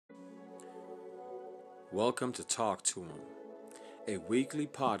Welcome to Talk to Him, a weekly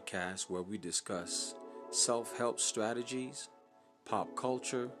podcast where we discuss self-help strategies, pop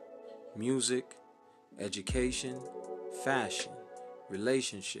culture, music, education, fashion,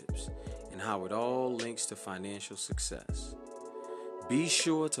 relationships, and how it all links to financial success. Be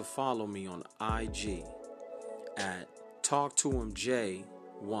sure to follow me on IG at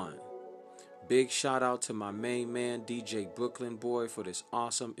TalkToHimJ1. Big shout out to my main man DJ Brooklyn Boy for this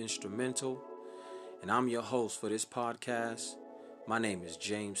awesome instrumental. And I'm your host for this podcast. My name is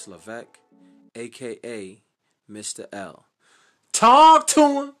James Levesque, aka Mr. L. Talk to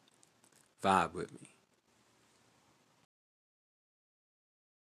him. Vibe with me.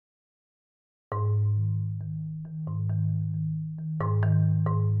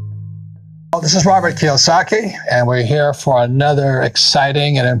 This is Robert Kiyosaki, and we're here for another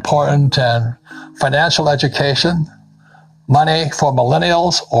exciting and important and financial education. Money for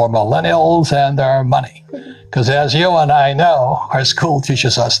millennials or millennials and their money. Because as you and I know, our school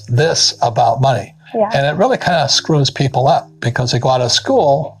teaches us this about money. Yeah. And it really kind of screws people up because they go out of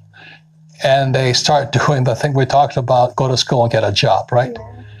school and they start doing the thing we talked about, go to school and get a job, right?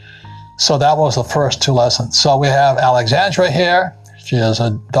 Yeah. So that was the first two lessons. So we have Alexandra here. She is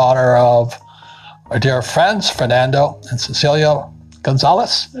a daughter of our dear friends, Fernando and Cecilia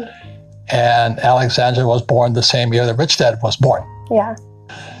Gonzalez. Yeah. And Alexandra was born the same year that Rich Dad was born. Yeah.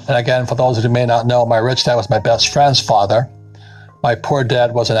 And again, for those who may not know, my rich dad was my best friend's father. My poor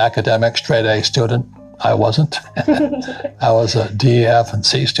dad was an academic straight A student. I wasn't. I was a D, F, and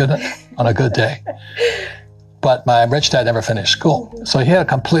C student on a good day. But my rich dad never finished school. So he had a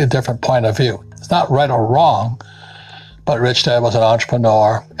completely different point of view. It's not right or wrong, but rich dad was an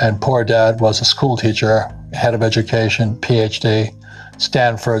entrepreneur and poor dad was a school teacher, head of education, PhD,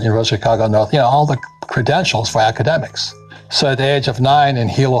 Stanford, University of Chicago North, all the credentials for academics. So at the age of 9 in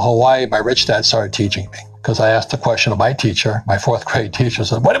Hilo, Hawaii, my rich dad started teaching me because I asked the question of my teacher, my fourth grade teacher,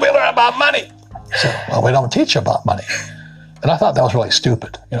 said, "What do we learn about money?" I said, "Well, we don't teach about money." And I thought that was really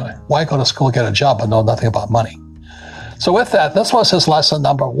stupid. Why go to school, get a job, but know nothing about money? So with that, this was his lesson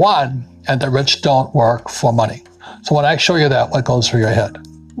number 1, and the rich don't work for money. So when I show you that, what goes through your head?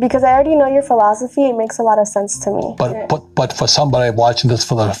 Because I already know your philosophy, it makes a lot of sense to me. But for somebody watching this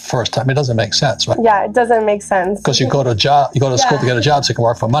for the first time, it doesn't make sense, right? Yeah, it doesn't make sense. Because you go to school to get a job so you can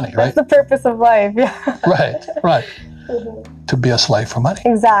work for money, right? That's the purpose of life, yeah. Right. Mm-hmm. To be a slave for money.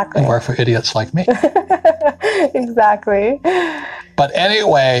 Exactly. And work for idiots like me. Exactly. But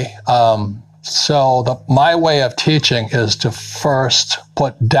anyway, my way of teaching is to first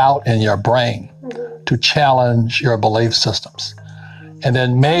put doubt in your brain to challenge your belief systems. And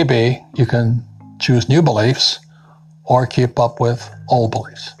then maybe you can choose new beliefs or keep up with old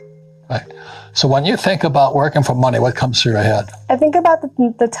beliefs, right? So when you think about working for money, what comes through your head? I think about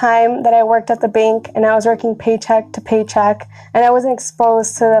the time that I worked at the bank and I was working paycheck to paycheck and I wasn't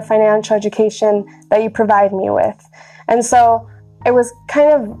exposed to the financial education that you provide me with. And so it was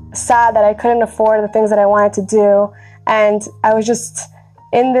kind of sad that I couldn't afford the things that I wanted to do. And I was just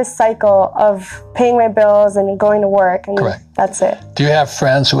in this cycle of paying my bills and going to work, and Correct. That's it. Do you have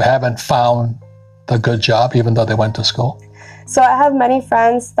friends who haven't found the good job even though they went to school? So I have many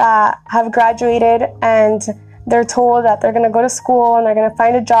friends that have graduated and they're told that they're going to go to school and they're going to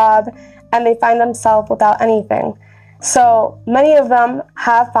find a job and they find themselves without anything. So many of them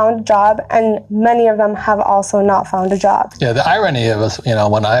have found a job and many of them have also not found a job. Yeah, the irony of it,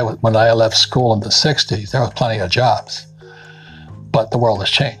 when I left school in the 60s, there were plenty of jobs. But the world has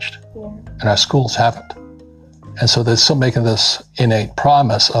changed, and our schools haven't. And so they're still making this innate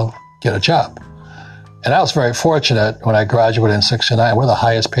promise of get a job. And I was very fortunate when I graduated in 69. We're the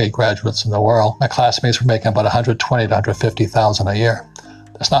highest paid graduates in the world. My classmates were making about $120,000 to $150,000 a year.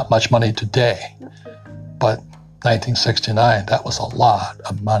 That's not much money today, but 1969, that was a lot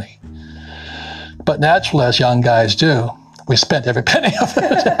of money. But naturally, as young guys do, we spent every penny of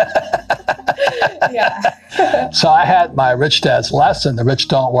it. Yeah. So I had my rich dad's lesson, the rich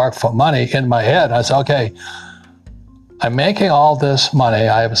don't work for money, in my head. I said, okay, I'm making all this money.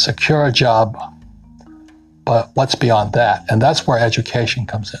 I have a secure job, but what's beyond that? And that's where education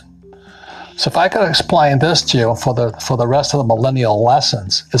comes in. So if I could explain this to you for the rest of the millennial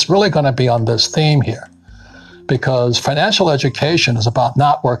lessons, it's really going to be on this theme here. Because financial education is about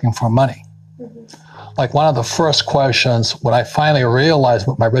not working for money. Mm-hmm. Like one of the first questions, when I finally realized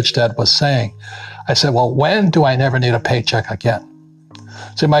what my rich dad was saying, I said, well, when do I never need a paycheck again?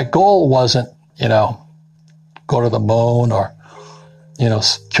 See, my goal wasn't, go to the moon or,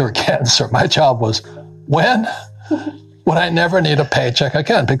 cure cancer. My job was, when would I never need a paycheck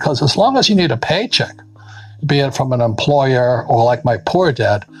again? Because as long as you need a paycheck, be it from an employer or like my poor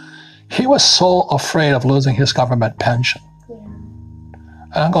dad, He was so afraid of losing his government pension. Yeah.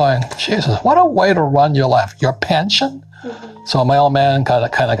 And I'm going, Jesus, what a way to run your life. Your pension? Mm-hmm. So my old man kind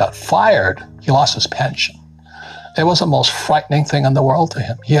of got fired. He lost his pension. It was the most frightening thing in the world to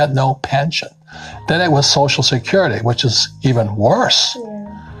him. He had no pension. Then it was Social Security, which is even worse. Yeah.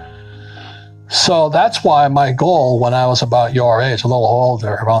 So that's why my goal when I was about your age, a little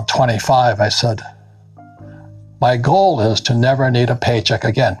older, around 25, I said, my goal is to never need a paycheck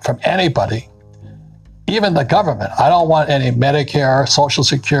again from anybody, even the government. I don't want any Medicare, Social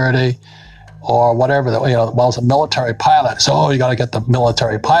Security, or whatever. Well, as a military pilot, so you got to get the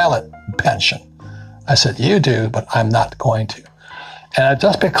military pilot pension. I said, you do, but I'm not going to. And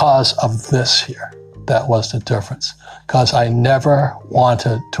just because of this here, that was the difference. Because I never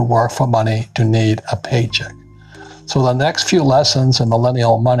wanted to work for money to need a paycheck. So the next few lessons in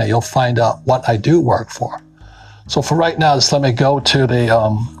Millennial Money, you'll find out what I do work for. So for right now, just let me go to the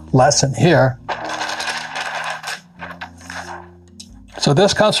lesson here. So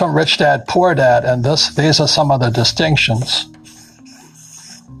this comes from Rich Dad, Poor Dad, and these are some of the distinctions.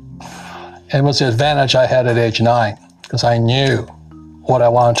 It was the advantage I had at age 9, because I knew what I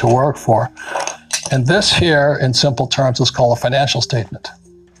wanted to work for. And this here, in simple terms, is called a financial statement.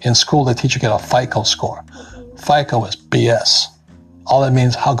 In school, they teach you to get a FICO score. FICO is BS. All that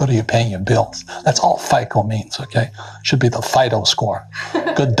means, how good are you paying your bills? That's all FICO means, okay? Should be the FIDO score.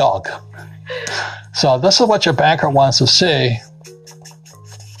 Good dog. So this is what your banker wants to see.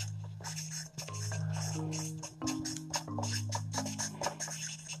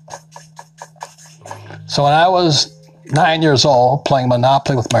 So when I was 9 years old, playing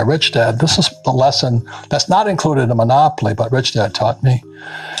Monopoly with my rich dad, this is the lesson that's not included in Monopoly, but Rich Dad taught me.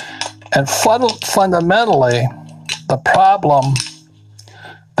 And fundamentally, the problem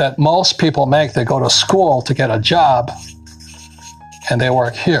that most people make, they go to school to get a job, and they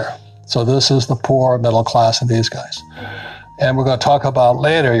work here. So this is the poor, middle class, and these guys. And we're going to talk about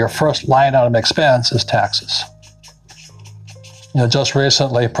later, your first line item expense is taxes. Just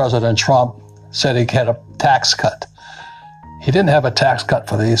recently, President Trump said he had a tax cut. He didn't have a tax cut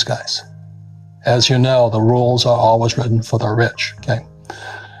for these guys. As you know, the rules are always written for the rich, okay?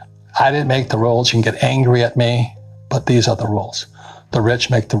 I didn't make the rules. You can get angry at me, but these are the rules. The rich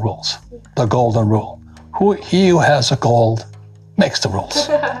make the rules. The golden rule. He who has a gold makes the rules.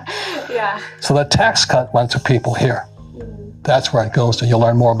 Yeah. So the tax cut went to people here. That's where it goes to. You'll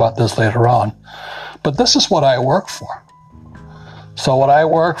learn more about this later on. But this is what I work for. So what I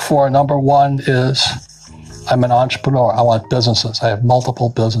work for, number one, is I'm an entrepreneur. I want businesses. I have multiple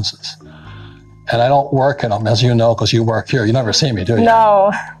businesses. And I don't work in them, as you know, because you work here. You never see me, do you?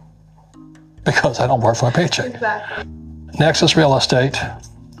 No. Because I don't work for a paycheck. Exactly. Next is real estate.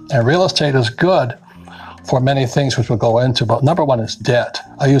 And real estate is good for many things which we'll go into. But number one is debt.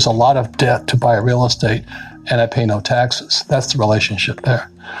 I use a lot of debt to buy real estate, and I pay no taxes. That's the relationship there.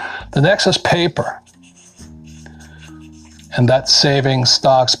 The next is paper. And that's savings,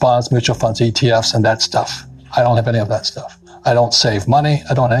 stocks, bonds, mutual funds, ETFs, and that stuff. I don't have any of that stuff. I don't save money.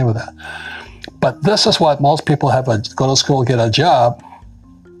 I don't have any of that. But this is what most people have: go to school, get a job,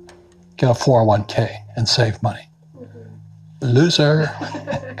 get a 401k, and save money. Loser.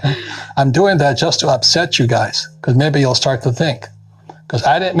 Okay? I'm doing that just to upset you guys, because maybe you'll start to think. Because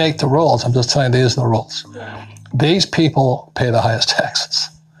I didn't make the rules. I'm just telling you these are the rules. These people pay the highest taxes,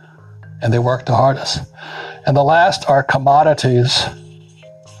 and they work the hardest. And the last are commodities.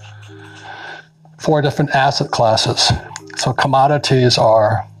 4 different asset classes. So commodities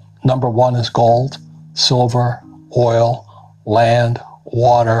are, number one is gold, silver, oil, land,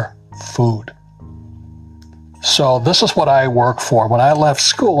 water, food. So this is what I work for. When I left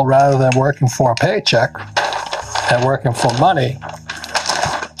school, rather than working for a paycheck and working for money,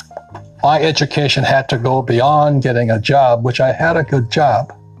 my education had to go beyond getting a job, which I had a good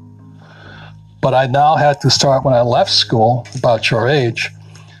job. But I now had to start, when I left school, about your age,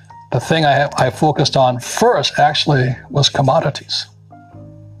 the thing I focused on first actually was commodities.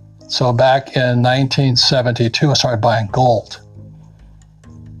 So back in 1972, I started buying gold.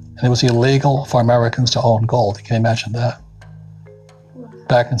 And it was illegal for Americans to own gold. You can imagine that.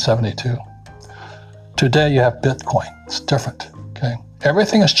 Back in 72. Today you have Bitcoin. It's different, okay?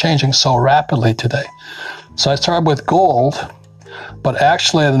 Everything is changing so rapidly today. So I started with gold, but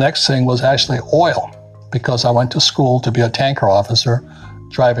actually the next thing was actually oil, because I went to school to be a tanker officer,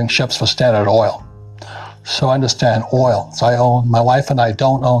 driving ships for Standard Oil. So I understand oil. So my wife and I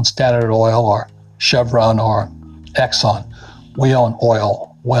don't own Standard Oil or Chevron or Exxon. We own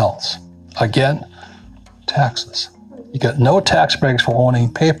oil wells. Again, taxes. You get no tax breaks for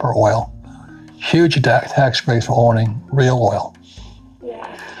owning paper oil. Huge tax breaks for owning real oil.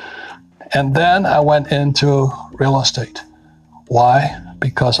 Yeah. And then I went into real estate. Why?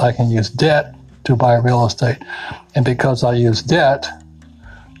 Because I can use debt to buy real estate. And because I use debt,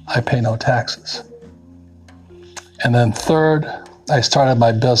 I pay no taxes. And then third, I started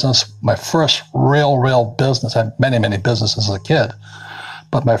my business, my first real business. I had many businesses as a kid.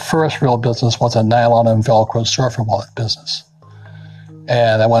 But my first real business was a nylon and Velcro surfer wallet business.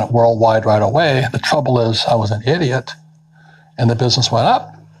 And I went worldwide right away. The trouble is I was an idiot, and the business went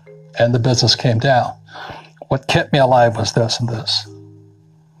up, and the business came down. What kept me alive was this and this.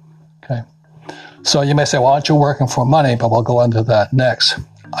 Okay. So you may say, well, aren't you working for money? But we'll go into that next.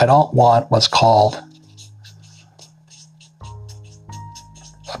 I don't want what's called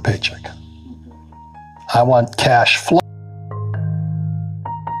a paycheck. I want cash flow.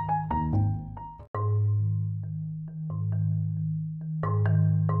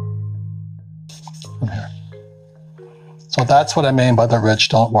 From here. So that's what I mean by the rich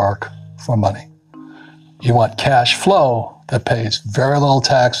don't work for money. You want cash flow that pays very little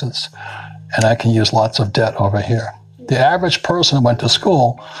taxes, and I can use lots of debt over here. The average person who went to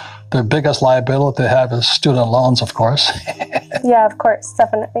school, their biggest liability they have is student loans, of course. Yeah, of course,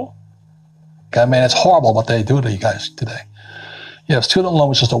 definitely. I mean, it's horrible what they do to you guys today. You have student loan,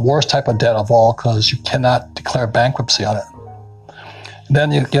 which is the worst type of debt of all because you cannot declare bankruptcy on it. And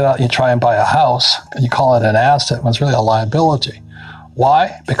then you get out, you try and buy a house, and you call it an asset when it's really a liability.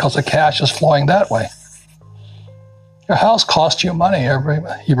 Why? Because the cash is flowing that way. Your house costs you money.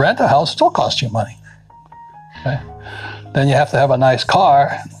 You rent a house, it still costs you money. Okay? Then you have to have a nice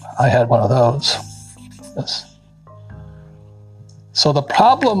car. I had one of those. Yes. So the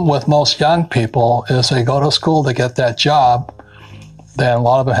problem with most young people is they go to school to get that job. Then a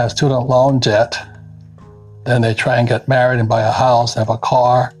lot of them have student loan debt. Then they try and get married and buy a house, have a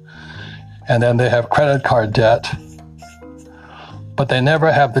car. And then they have credit card debt. But they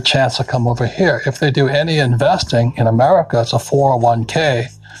never have the chance to come over here. If they do any investing in America, it's a 401k,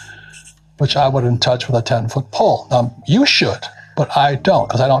 which I wouldn't touch with a 10-foot pole. You should, but I don't,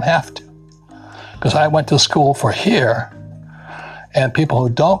 because I don't have to. Because I went to school for here, and people who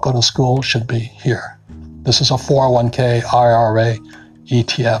don't go to school should be here. This is a 401k, IRA,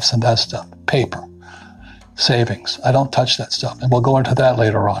 ETFs, and that stuff. Paper, savings. I don't touch that stuff, and we'll go into that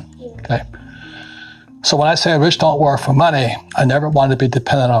later on. Okay. So when I say rich don't work for money, I never wanted to be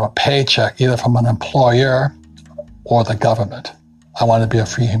dependent on a paycheck, either from an employer or the government. I wanted to be a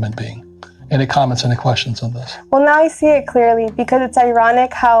free human being. Any comments, any questions on this? Well, now I see it clearly because it's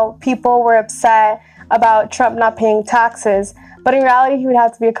ironic how people were upset about Trump not paying taxes. But in reality, he would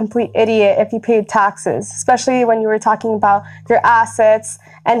have to be a complete idiot if he paid taxes, especially when you were talking about your assets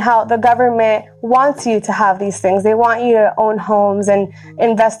and how the government wants you to have these things. They want you to own homes and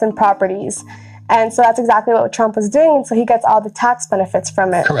invest in properties. And so that's exactly what Trump was doing. And so he gets all the tax benefits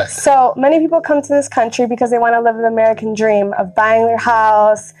from it. Correct. So many people come to this country because they want to live the American dream of buying their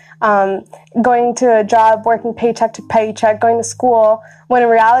house, going to a job, working paycheck to paycheck, going to school, when in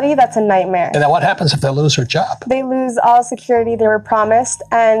reality, that's a nightmare. And then what happens if they lose their job? They lose all security they were promised,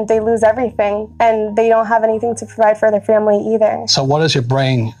 and they lose everything, and they don't have anything to provide for their family either. So what is your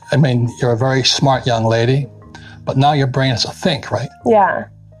brain? I mean, you're a very smart young lady, but now your brain is a think, right? Yeah.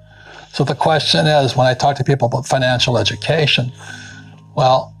 So the question is, when I talk to people about financial education,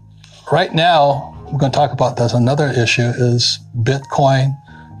 well, right now, we're going to talk about this. Another issue is Bitcoin,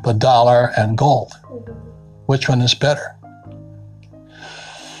 the dollar, and gold. Which one is better?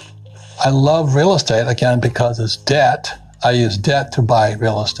 I love real estate, again, because it's debt. I use debt to buy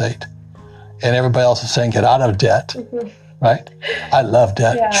real estate. And everybody else is saying, get out of debt, right? I love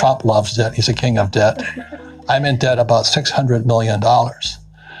debt. Yeah. Trump loves debt. He's a king of debt. I'm in debt about $600 million.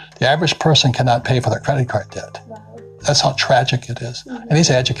 The average person cannot pay for their credit card debt. Wow. That's how tragic it is. And he's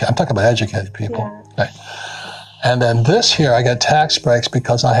educated. I'm talking about educated people. Yeah. Right. And then this here, I get tax breaks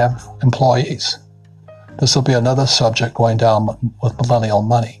because I have employees. This will be another subject going down with millennial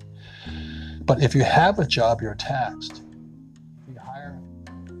money. But if you have a job, you're taxed. You hire.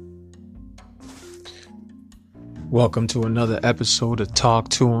 Welcome to another episode of Talk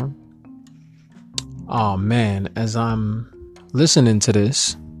to Him. Oh man, as I'm listening to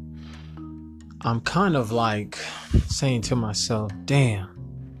this, I'm kind of like saying to myself, damn,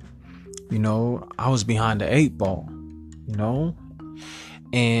 I was behind the 8 ball,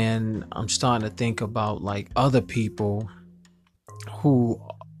 and I'm starting to think about like other people who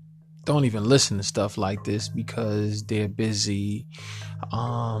don't even listen to stuff like this because they're busy,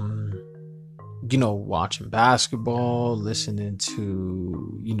 watching basketball, listening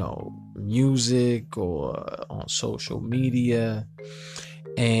to, music or on social media.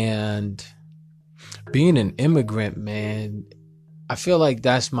 And being an immigrant, man, I feel like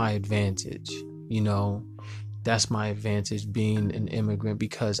that's my advantage, you know. That's my advantage being an immigrant,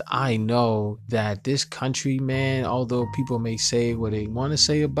 because I know that this country, man, although people may say what they want to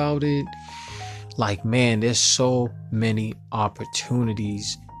say about it, like, man, there's so many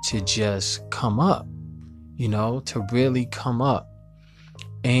opportunities to just come up, you know, to really come up.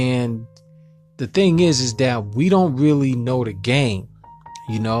 And the thing is that we don't really know the game,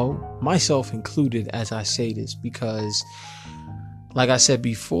 you know, myself included, as I say this, because like I said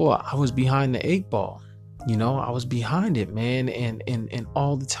before, I was behind the 8 ball. You know, I was behind it, man. And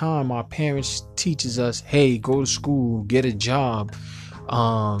all the time our parents teaches us, hey, go to school, get a job,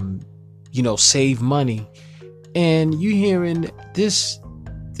 you know, save money. And you hearing this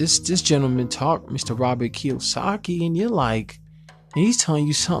gentleman talk, Mr. Robert Kiyosaki, and you're like, and he's telling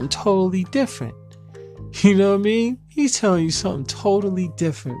you something totally different. You know what I mean? He's telling you something totally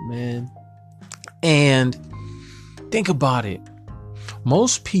different, man. And think about it.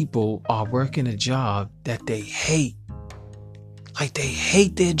 Most people are working a job that they hate. Like, they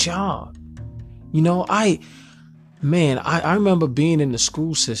hate their job. You know, I remember being in the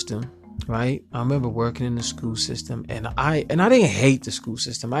school system, right? I remember working in the school system, and I didn't hate the school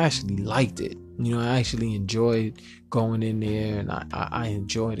system. I actually liked it. You know, I actually enjoyed going in there, and I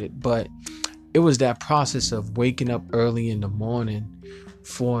enjoyed it. But it was that process of waking up early in the morning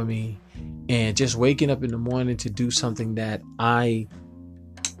for me, and just waking up in the morning to do something that I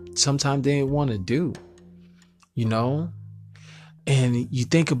sometimes didn't want to do, you know. And you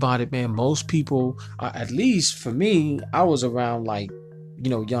think about it, man, most people, at least for me, I was around, like, you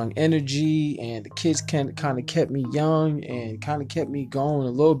know, young energy, and the kids kind of kept me young and kind of kept me going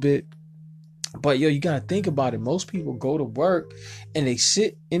a little bit. But yo, you got to think about it. Most people go to work and they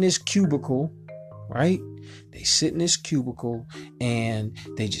sit in this cubicle, right? They sit in this cubicle and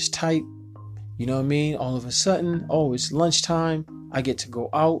they just type. You know what I mean? All of a sudden, oh, it's lunchtime. I get to go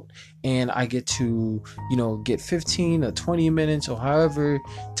out and I get to, you know, get 15 or 20 minutes or however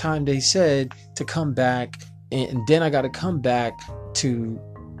time they said to come back. And then I got to come back to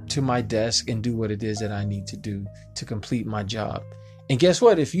my desk and do what it is that I need to do to complete my job. And guess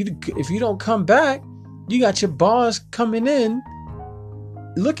what? If you don't come back, you got your boss coming in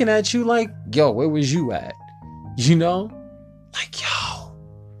looking at you like, yo, where was you at? You know, like, yo.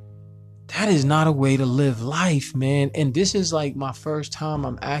 That is not a way to live life, man. And this is like my first time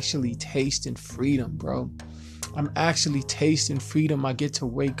I'm actually tasting freedom, bro. I'm actually tasting freedom. I get to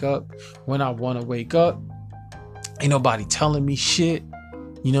wake up when I want to wake up. Ain't nobody telling me shit.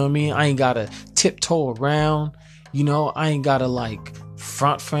 You know what I mean? I ain't got to tiptoe around. You know, I ain't got to like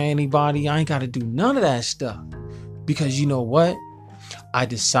front for anybody. I ain't got to do none of that stuff. Because you know what? I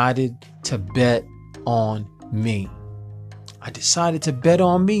decided to bet on me. I decided to bet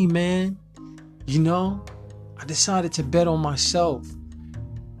on me, man. You know, I decided to bet on myself,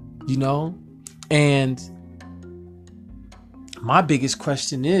 you know, and my biggest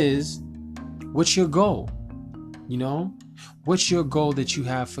question is, what's your goal? You know, what's your goal that you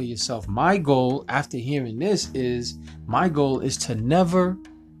have for yourself? My goal after hearing this is, my goal is to never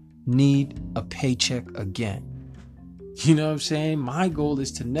need a paycheck again. You know what I'm saying? My goal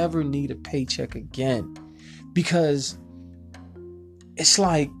is to never need a paycheck again, because it's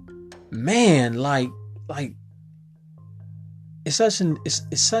like, man, like it's such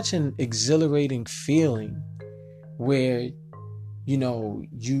an exhilarating feeling where, you know,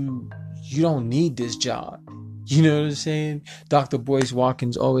 you don't need this job. You know what I'm saying? Dr. Boyce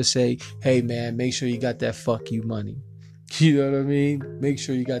Watkins always say, hey man, make sure you got that fuck you money. You know what I mean? Make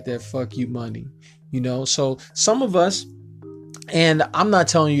sure you got that fuck you money. You know, so some of us, and I'm not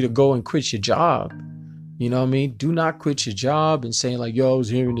telling you to go and quit your job. You know what I mean? Do not quit your job and saying like, yo, I was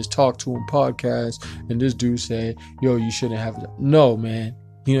hearing this Talk to Him podcast and this dude said, yo, you shouldn't have it. No, man.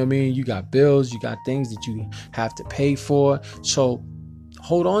 You know what I mean? You got bills, you got things that you have to pay for. So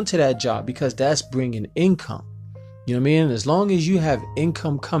hold on to that job, because that's bringing income. You know what I mean? As long as you have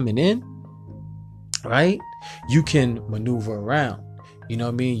income coming in, right, you can maneuver around. You know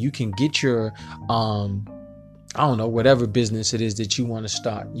what I mean? You can get your, I don't know, whatever business it is that you want to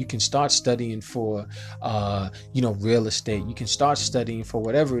start. You can start studying for, you know, real estate. You can start studying for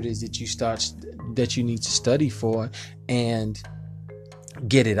whatever it is that you need to study for, and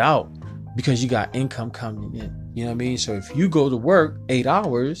get it out, because you got income coming in. You know what I mean? So if you go to work 8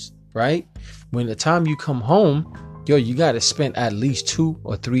 hours, right, when the time you come home, yo, you got to spend at least 2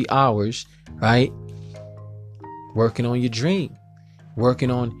 or 3 hours, right, working on your dream,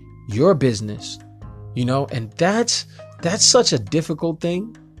 working on your business. You know, and that's such a difficult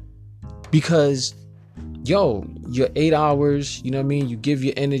thing, because, yo, your 8 hours, you know what I mean? You give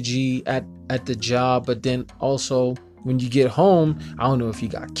your energy at the job, but then also when you get home, I don't know if you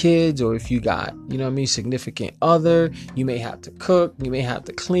got kids or if you got, significant other, you may have to cook, you may have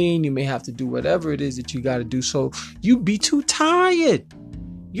to clean, you may have to do whatever it is that you got to do. So you be too tired.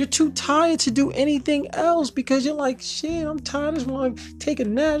 You're too tired to do anything else because you're like, shit, I'm tired. I just want to take a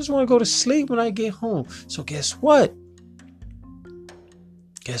nap. I just want to go to sleep when I get home. So guess what?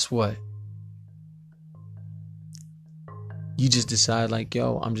 You just decide like,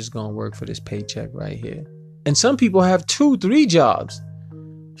 yo, I'm just going to work for this paycheck right here. And some people have 2-3 jobs.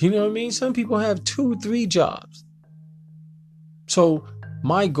 You know what I mean? Some people have 2-3 jobs. So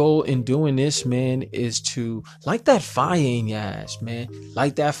my goal in doing this, man, is to light that fire in your ass, man.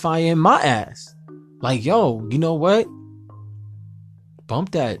 Light that fire in my ass. Like, yo, you know what?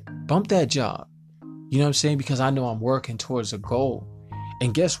 Bump that job. You know what I'm saying? Because I know I'm working towards a goal.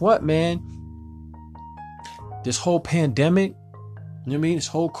 And guess what, man? This whole pandemic, you know what I mean? This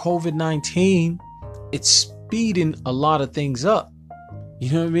whole COVID-19, it's speeding a lot of things up.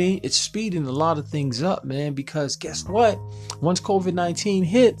 You know what I mean? It's speeding a lot of things up, man, because guess what? Once COVID-19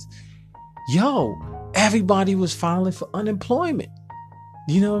 hits, everybody was filing for unemployment.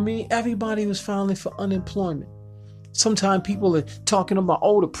 You know what I mean? Everybody was filing for unemployment. Sometimes people are talking about,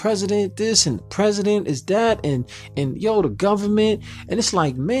 the president this and the president is that and the government. And it's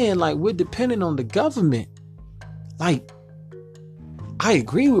like, man, like we're dependent on the government. Like, I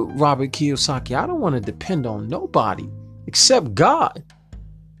agree with Robert Kiyosaki. I don't want to depend on nobody except God.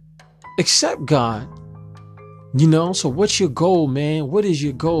 Except God. So what's your goal, man? What is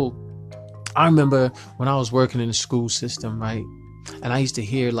your goal? I remember when I was working in the school system, right? And I used to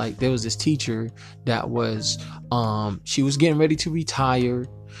hear like there was this teacher that was, she was getting ready to retire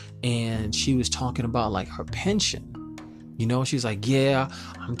and she was talking about like her pension. She's like, yeah,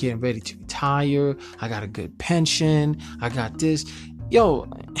 I'm getting ready to retire. I got a good pension. I got this.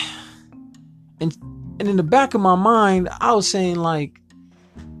 And in the back of my mind, I was saying like,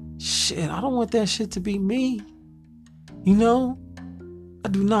 shit, I don't want that shit to be me. I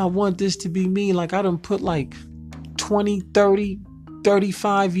do not want this to be me. Like I done put like 20, 30,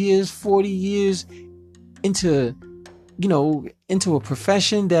 35 years, 40 years into a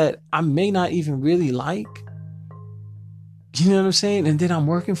profession that I may not even really like. You know what I'm saying? And then I'm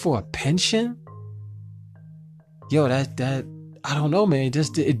working for a pension. That I don't know, man.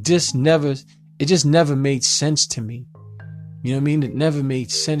 It just never made sense to me. You know what I mean? It never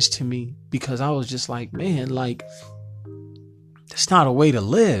made sense to me because I was just like, man, like that's not a way to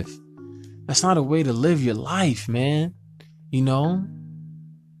live. That's not a way to live your life, man.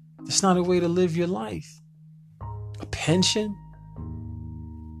 That's not a way to live your life. A pension?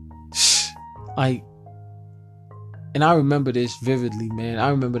 Like, and I remember this vividly, man. I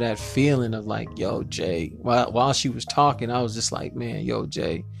remember that feeling of like, yo, Jay, while she was talking, I was just like, man, yo,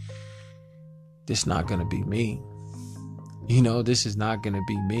 Jay, this not gonna be me. This is not gonna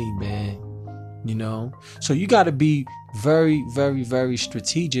be me, man. So you got to be very, very, very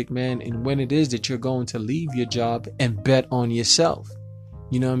strategic, man. And when it is that you're going to leave your job and bet on yourself,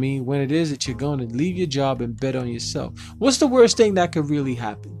 you know what I mean? When it is that you're going to leave your job and bet on yourself, what's the worst thing that could really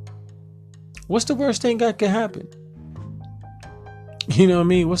happen? What's the worst thing that could happen? You know what I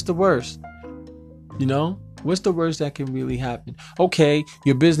mean? What's the worst? What's the worst that can really happen? Okay,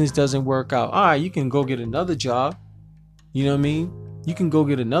 your business doesn't work out. All right, you can go get another job. You know what I mean? You can go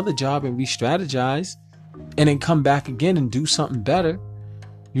get another job and re-strategize and then come back again and do something better,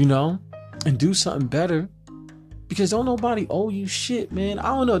 and do something better because don't nobody owe you shit, man.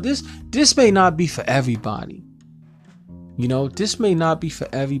 I don't know. This may not be for everybody. This may not be for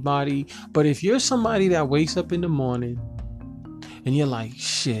everybody, but if you're somebody that wakes up in the morning and you're like,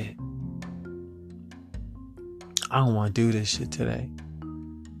 shit, I don't want to do this shit today.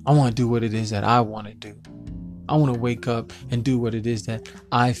 I want to do what it is that I want to do. I want to wake up and do what it is that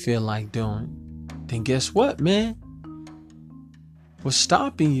I feel like doing. Then guess what, man? What's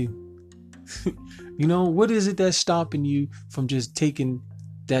stopping you? What is it that's stopping you from just taking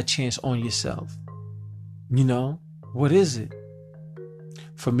that chance on yourself? What is it?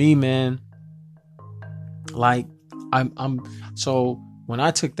 For me, man, like so when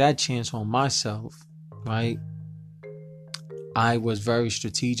I took that chance on myself, right? I was very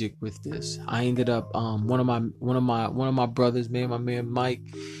strategic with this. I ended up one of my brothers, man, my man Mike,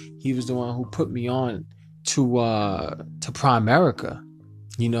 he was the one who put me on to Primerica.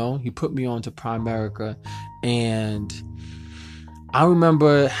 He put me on to Primerica, and I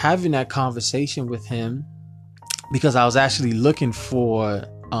remember having that conversation with him because I was actually looking for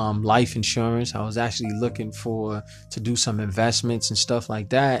life insurance. I was actually looking to do some investments and stuff like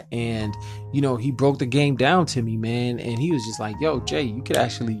that. And, he broke the game down to me, man. And he was just like, yo, Jay, you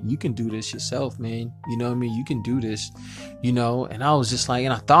can do this yourself, man. You know what I mean? You can do this, and I was just like,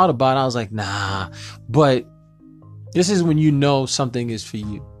 and I thought about it. I was like, nah, but this is when something is for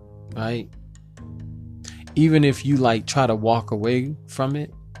you, right? Even if you like try to walk away from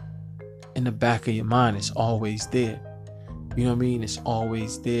it, in the back of your mind, it's always there. You know what I mean? It's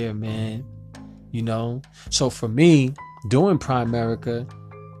always there, man. So for me, doing Primerica,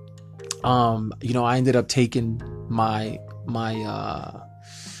 I ended up taking my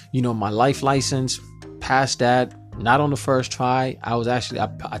life license, passed that, not on the first try.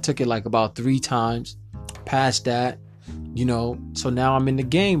 I took it like about 3 times, passed that, so now I'm in the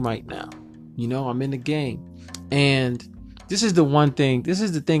game right now. I'm in the game. And this is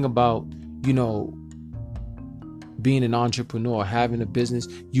the thing about, being an entrepreneur, having a business.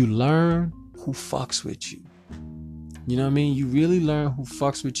 You learn who fucks with you. You know what I mean? You really learn who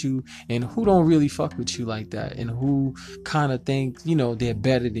fucks with you and who don't really fuck with you like that, and who kind of think, they're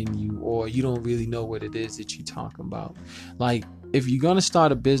better than you, or you don't really know what it is that you're talking about. Like, if you're going to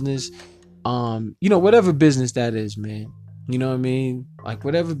start a business, whatever business that is, man, you know what I mean? Like,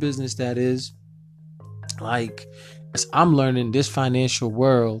 whatever business that is, like, as I'm learning this financial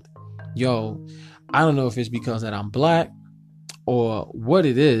world, I don't know if it's because that I'm black or what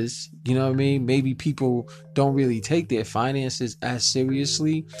it is, you know what I mean? Maybe people don't really take their finances as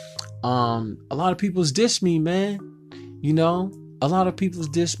seriously. A lot of people's diss me, man. A lot of people's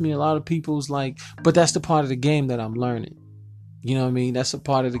diss me. A lot of people's like, but that's the part of the game that I'm learning. You know what I mean? That's a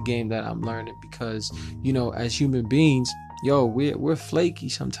part of the game that I'm learning because, as human beings, we're flaky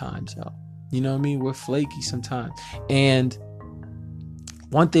sometimes, yo. You know what I mean? We're flaky sometimes. And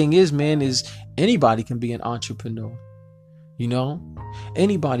one thing is, man, is anybody can be an entrepreneur.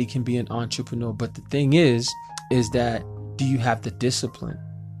 Anybody can be an entrepreneur. But the thing is that, do you have the discipline?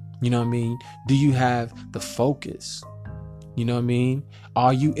 You know what I mean? Do you have the focus? You know what I mean?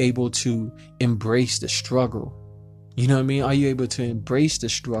 Are you able to embrace the struggle? You know what I mean? Are you able to embrace the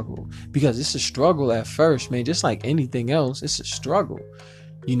struggle? Because it's a struggle at first, man. Just like anything else, it's a struggle.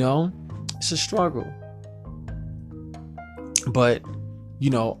 It's a struggle. But,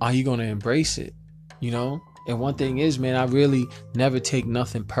 are you going to embrace it? And one thing is, man, I really never take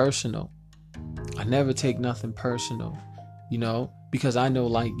nothing personal. I never take nothing personal, because I know,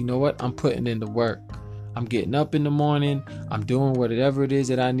 like, you know what? I'm putting in the work. I'm getting up in the morning. I'm doing whatever it is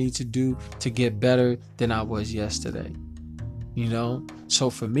that I need to do to get better than I was yesterday. So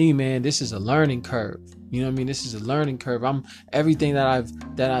for me, man, this is a learning curve. You know what I mean? This is a learning curve. Everything that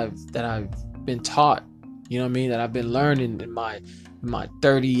I've been taught, you know what I mean, that I've been learning in my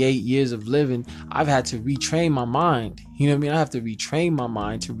 38 years of living, I've had to retrain my mind. You know what I mean? I have to retrain my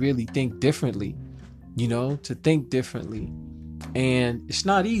mind to really think differently, to think differently. And it's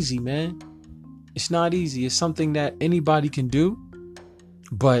not easy, man. It's not easy. It's something that anybody can do,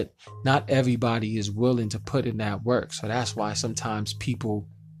 but not everybody is willing to put in that work. So that's why sometimes people,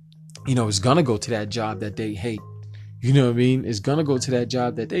 is going to go to that job that they hate. You know what I mean? Is going to go to that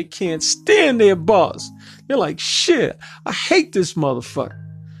job that they can't stand their boss. They're like, shit, I hate this motherfucker.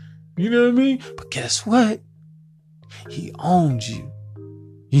 You know what I mean? But guess what? He owns you.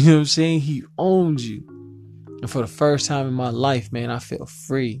 You know what I'm saying? He owns you. And for the first time in my life, man, I feel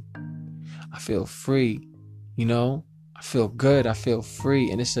free. I feel free. I feel good. I feel free.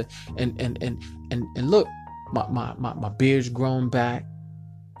 And it's and look, my beard's grown back.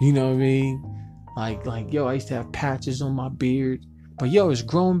 You know what I mean? Like, yo, I used to have patches on my beard, but it's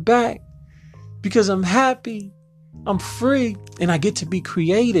grown back because I'm happy. I'm free and I get to be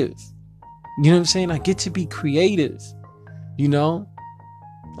creative. You know what I'm saying? I get to be creative,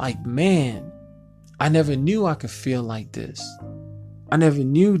 like, man, I never knew I could feel like this. I never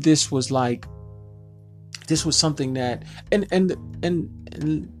knew this was something that, and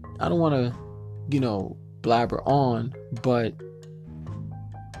I don't want to, blabber on, but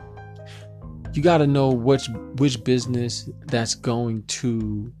you got to know which business that's going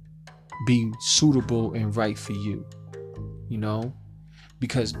to be suitable and right for you,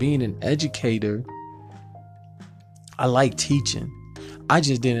 because being an educator, I like teaching. I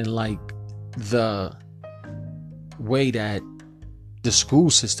just didn't like the way that the school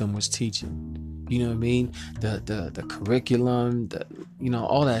system was teaching. You know what I mean? The curriculum,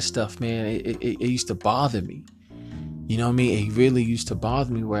 all that stuff, man, it used to bother me. You know what I mean? It really used to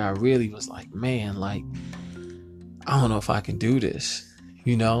bother me, where I really was like, man, like, I don't know if I can do this,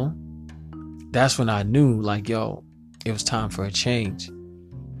 That's when I knew, like, yo, it was time for a change,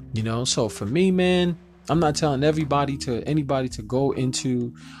 So for me, man, I'm not telling anybody to go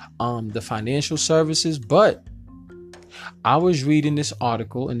into the financial services, but I was reading this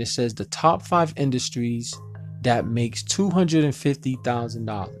article and it says the top 5 industries that makes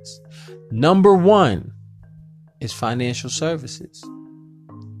 $250,000. Number 1 is financial services.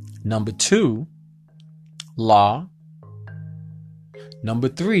 Number 2, law. Number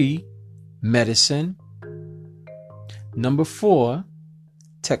 3, medicine. Number 4,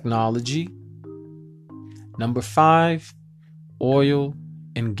 technology. Number 5, oil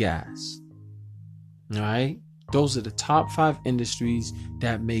and gas. All right. Those are the top 5 industries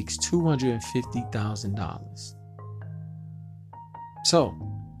that makes $250,000. So,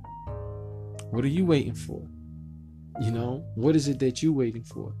 what are you waiting for? You know, what is it that you're waiting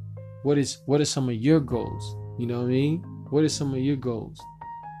for? What are some of your goals? You know what I mean? What are some of your goals?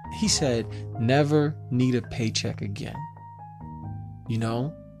 He said, never need a paycheck again. You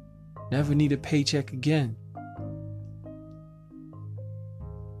know, never need a paycheck again.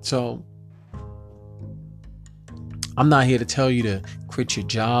 So, I'm not here to tell you to quit your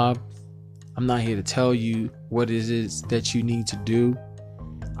job. I'm not here to tell you what it is that you need to do.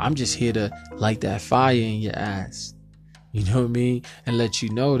 I'm just here to light that fire in your ass. You know what I mean? And let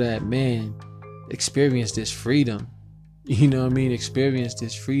you know that, man, experience this freedom. You know what I mean? Experience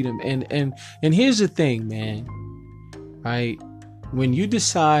this freedom. And here's the thing, man. Right? When you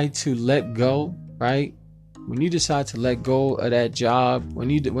decide to let go, right? When you decide to let go of that job,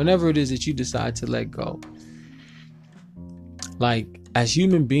 whenever it is that you decide to let go, like, as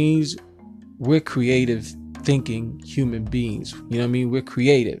human beings, we're creative thinking human beings. You know what I mean? We're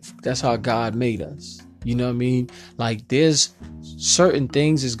creative. That's how God made us. You know what I mean? Like, there's certain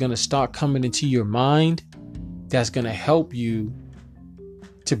things that's going to start coming into your mind that's going to help you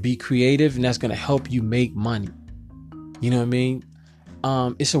to be creative, and that's going to help you make money. You know what I mean?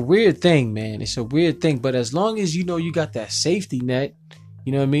 It's a weird thing, man. It's a weird thing. But as long as you know you got that safety net,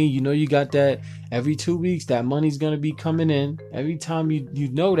 you know what I mean? You know you got that every 2 weeks, that money's going to be coming in. Every time you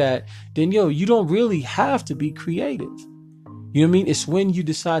know that, then, you don't really have to be creative. You know what I mean? It's when you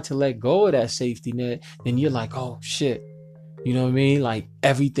decide to let go of that safety net, then you're like, oh, shit. You know what I mean? Like,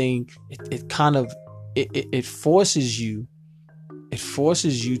 everything, it kind of, it forces you. It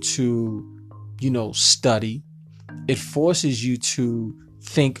forces you to, study. It forces you to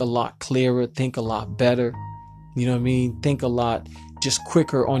think a lot clearer, think a lot better. You know what I mean? Think a lot just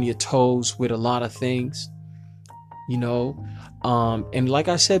quicker on your toes with a lot of things, and like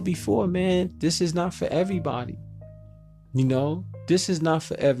I said before, man, this is not for everybody. This is not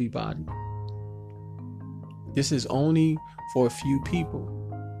for everybody. This is only for a few people.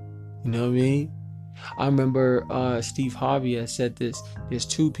 You know what I mean? I remember Steve Harvey has said this. There's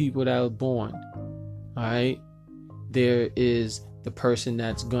 2 people that are born. All right. There is the person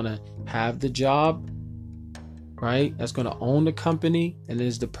that's going to have the job, right? That's going to own the company. And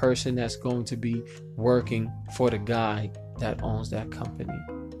there's the person that's going to be working for the guy that owns that company.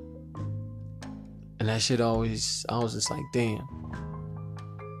 And that shit I was just like, damn,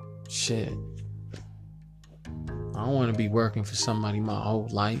 shit. I don't want to be working for somebody my whole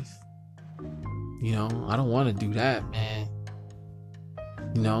life. I don't want to do that, man.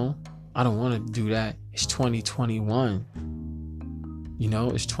 I don't want to do that. It's 2021.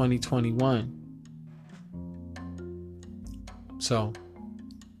 It's 2021. So,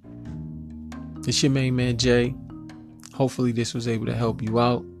 it's your main man, Jay. Hopefully this was able to help you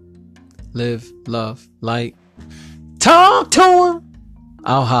out. Live, love, light. Talk to him.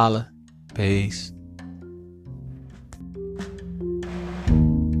 I'll holla. Peace.